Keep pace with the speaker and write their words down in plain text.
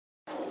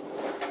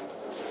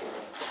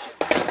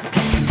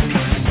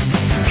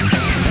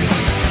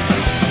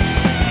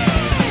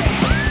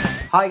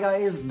Hi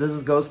guys, this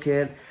is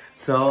Ghøstkid.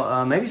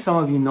 So maybe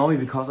some of you know me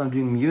because I'm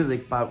doing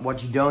music, but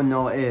what you don't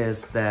know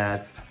is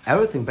that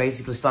everything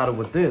basically started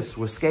with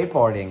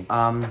skateboarding.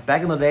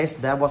 Back in the days,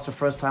 that was the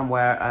first time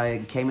where I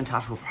came in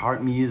touch with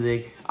hard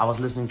music. I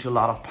was listening to a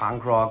lot of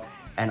punk rock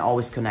and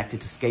always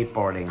connected to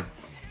skateboarding.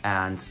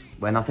 And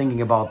when I'm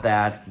thinking about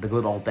that, the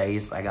good old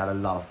days, I got a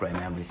lot of great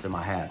memories in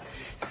my head.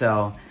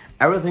 So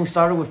everything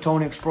started with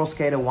Tony Hawk's Pro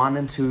Skater 1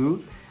 and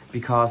 2,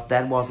 because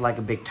that was like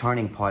a big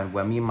turning point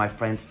where me and my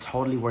friends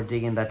totally were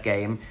digging that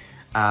game.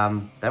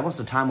 That was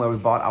the time where we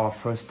bought our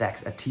first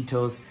stacks at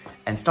Tito's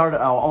and started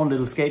our own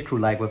little skate crew,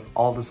 like with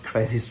all this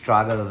crazy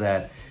struggle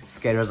that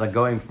skaters are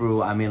going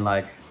through. I mean,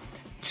 like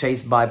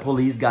chased by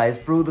police guys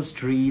through the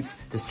streets,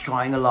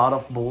 destroying a lot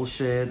of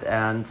bullshit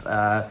and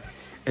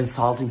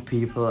insulting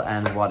people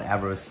and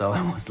whatever. So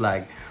it was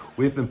like,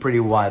 we've been pretty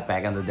wild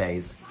back in the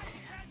days.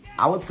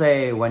 I would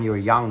say when you're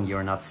young,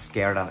 you're not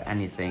scared of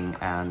anything,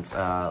 and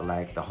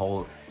like the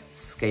whole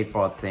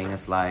skateboard thing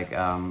is like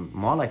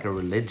more like a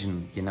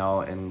religion, you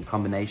know, in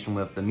combination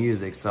with the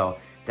music. So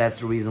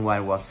that's the reason why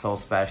it was so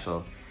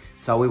special.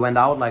 So we went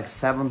out like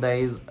 7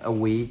 days a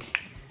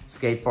week,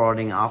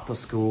 skateboarding after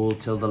school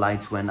till the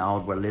lights went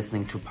out. We're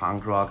listening to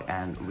punk rock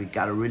and we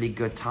got a really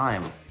good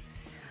time.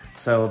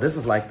 So this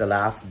is like the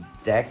last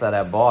deck that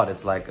I bought.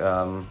 It's like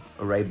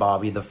Ray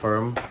Bobby, the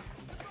firm.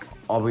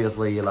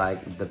 Obviously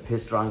like the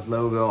Piss Drunks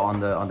logo on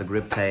the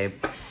grip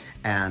tape.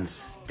 And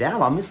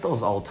damn, I miss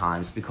those old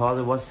times because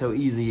it was so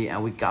easy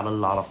and we got a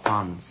lot of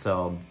fun.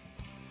 So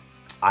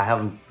I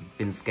haven't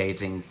been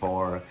skating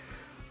for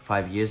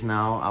 5 years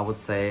now, I would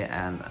say,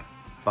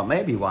 but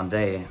maybe one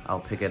day I'll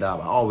pick it up.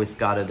 I always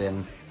got it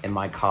in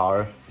my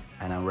car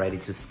and I'm ready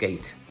to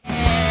skate.